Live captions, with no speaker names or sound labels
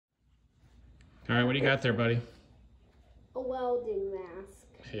All right, what do you got there, buddy? A welding mask.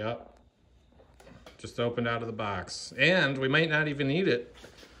 Yep. Just opened out of the box. And we might not even need it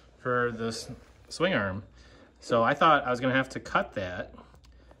for this swing arm. So I thought I was gonna have to cut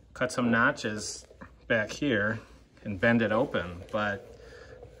some notches back here and bend it open, but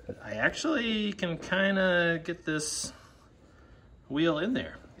I actually can kind of get this wheel in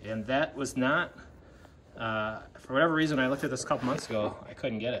there. And that was not, for whatever reason, I looked at this a couple months ago, I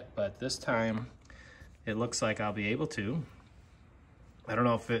couldn't get it, but this time it looks like I'll be able to. I don't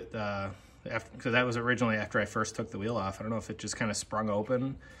know if it, because that was originally after I first took the wheel off. I don't know if it just kind of sprung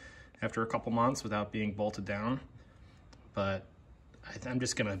open after a couple months without being bolted down, but I'm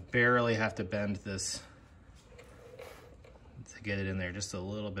just gonna barely have to bend this to get it in there just a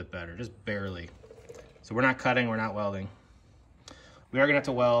little bit better, just barely. So we're not cutting, we're not welding. We are gonna have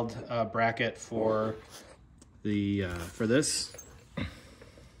to weld a bracket for the for this.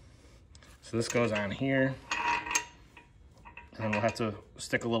 So this goes on here, and we'll have to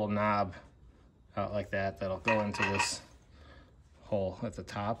stick a little knob out like that. That'll go into this hole at the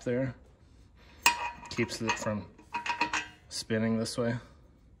top there. Keeps it from spinning this way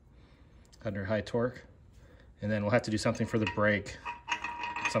under high torque. And then we'll have to do something for the brake,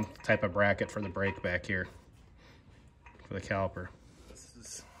 some type of bracket for the brake back here for the caliper. This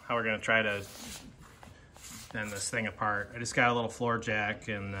is how we're gonna try to bend this thing apart. I just got a little floor jack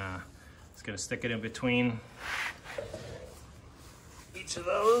and just gonna stick it in between each of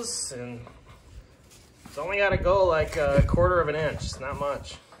those, and it's only gotta go like a 1/4 of an inch, it's not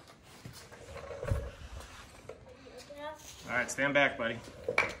much. All right, stand back, buddy.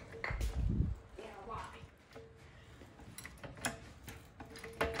 Yeah, why?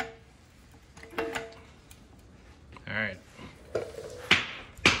 All right.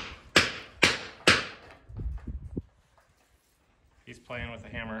 He's playing with the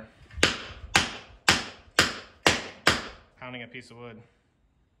hammer, pounding a piece of wood.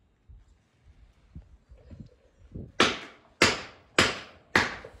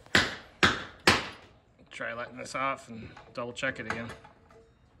 Try letting this off and double check it again.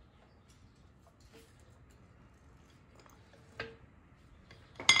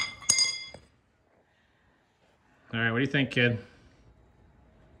 All right, what do you think, kid?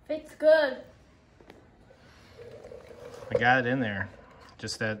 Fits good. I got it in there.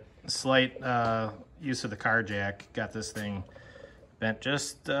 Just that slight use of the car jack got this thing bent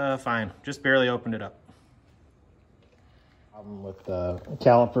just fine. Just barely opened it up. Problem with the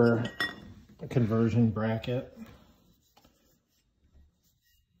caliper conversion bracket.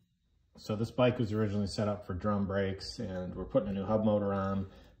 So this bike was originally set up for drum brakes, and we're putting a new hub motor on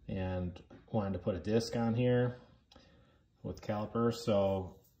and wanted to put a disc on here with caliper.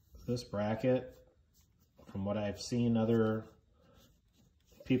 So this bracket, from what I've seen other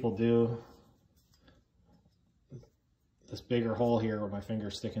people do, this bigger hole here where my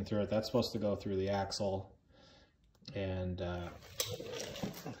finger's sticking through it, that's supposed to go through the axle, and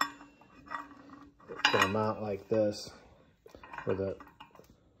gonna mount like this, where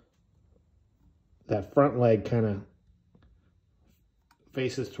that front leg kind of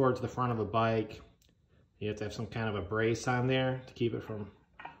faces towards the front of the bike. You have to have some kind of a brace on there to keep it from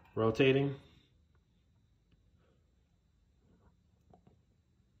rotating.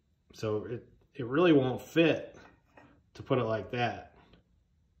 So it really won't fit to put it like that.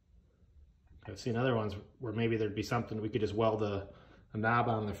 I've seen other ones where maybe there'd be something, we could just weld a knob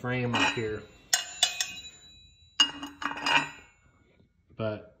on the frame up here.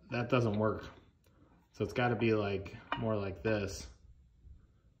 But that doesn't work. So it's got to be like more like this.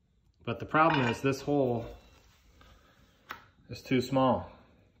 But the problem is this hole is too small.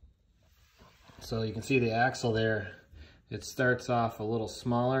 So you can see the axle there. It starts off a little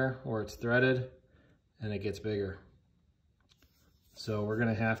smaller where it's threaded, and it gets bigger. So we're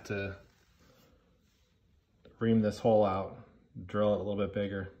gonna have to ream this hole out, drill it a little bit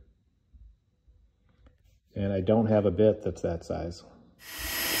bigger. And I don't have a bit that's that size.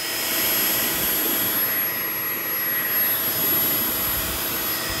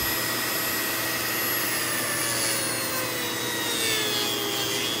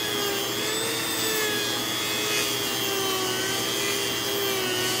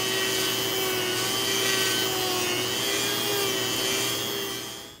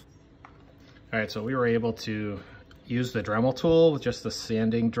 All right, so we were able to use the Dremel tool with just the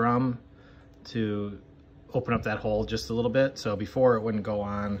sanding drum to open up that hole just a little bit. So before it wouldn't go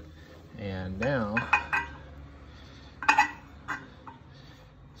on, and now,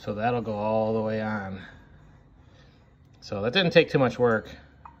 so that'll go all the way on. So that didn't take too much work.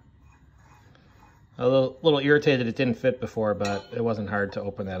 A little irritated it didn't fit before, but it wasn't hard to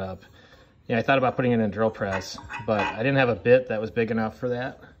open that up. Yeah, I thought about putting it in a drill press, but I didn't have a bit that was big enough for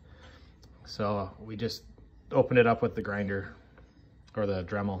that. So we just opened it up with the grinder or the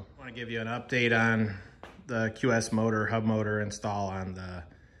Dremel. I want to give you an update on the QS motor, hub motor install on the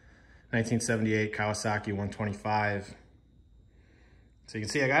 1978 Kawasaki 125. So you can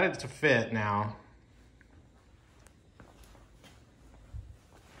see I got it to fit now.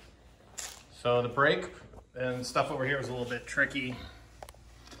 So the brake and stuff over here was a little bit tricky,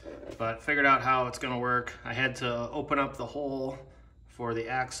 but figured out how it's gonna work. I had to open up the hole for the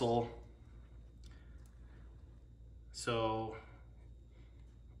axle. So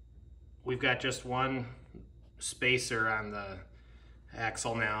we've got just one spacer on the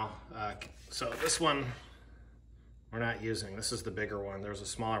axle now. So this one we're not using. This is the bigger one. There's a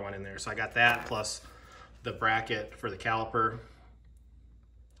smaller one in there. So I got that plus the bracket for the caliper.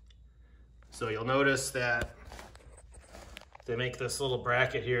 So you'll notice that they make this little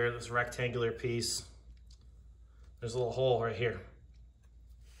bracket here, this rectangular piece. There's a little hole right here.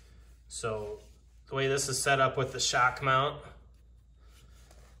 So the way this is set up with the shock mount,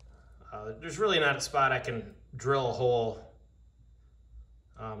 there's really not a spot I can drill a hole.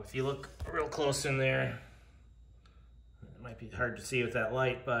 If you look real close in there, it might be hard to see with that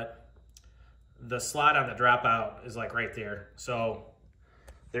light, but the slot on the dropout is like right there. So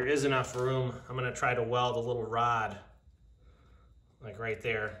there is enough room. I'm gonna try to weld a little rod like right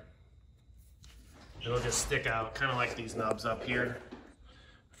there. It'll just stick out kind of like these nubs up here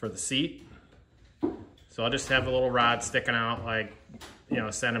for the seat. So I'll just have a little rod sticking out like, you know,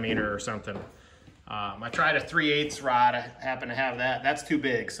 a centimeter or something. I tried a 3/8 rod. I happen to have that. That's too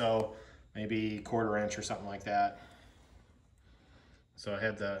big, so maybe 1/4 inch or something like that. So I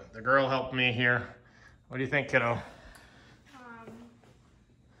had the girl help me here. What do you think, kiddo?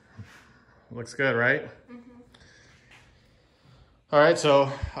 Looks good, right? Mm-hmm. All right, so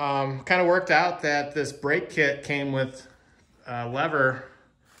kind of worked out that this brake kit came with a lever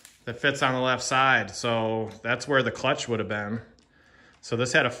that fits on the left side. So that's where the clutch would have been. So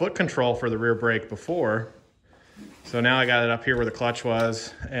this had a foot control for the rear brake before. So now I got it up here where the clutch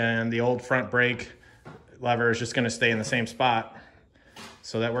was, and the old front brake lever is just gonna stay in the same spot.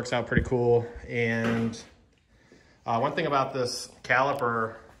 So that works out pretty cool. And one thing about this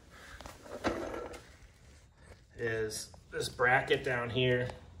caliper is this bracket down here.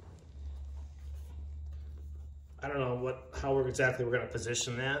 I don't know how exactly we're gonna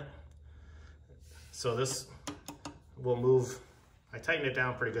position that. So this will move. I tightened it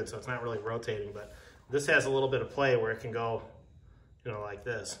down pretty good so it's not really rotating, but this has a little bit of play where it can go, you know, like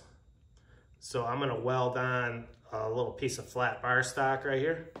this. So I'm gonna weld on a little piece of flat bar stock right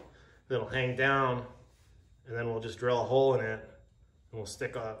here that'll hang down, and then we'll just drill a hole in it, and we'll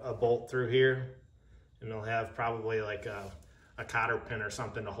stick a bolt through here, and it'll have probably like a cotter pin or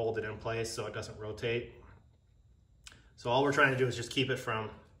something to hold it in place so it doesn't rotate. So all we're trying to do is just keep it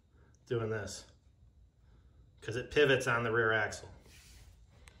from doing this, because it pivots on the rear axle.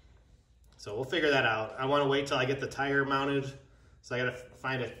 So we'll figure that out. I want to wait till I get the tire mounted. So I got to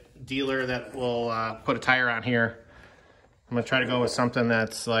find a dealer that will put a tire on here. I'm going to try to go with something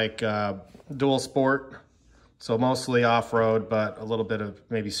that's like dual sport. So mostly off-road, but a little bit of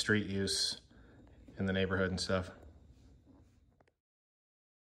maybe street use in the neighborhood and stuff.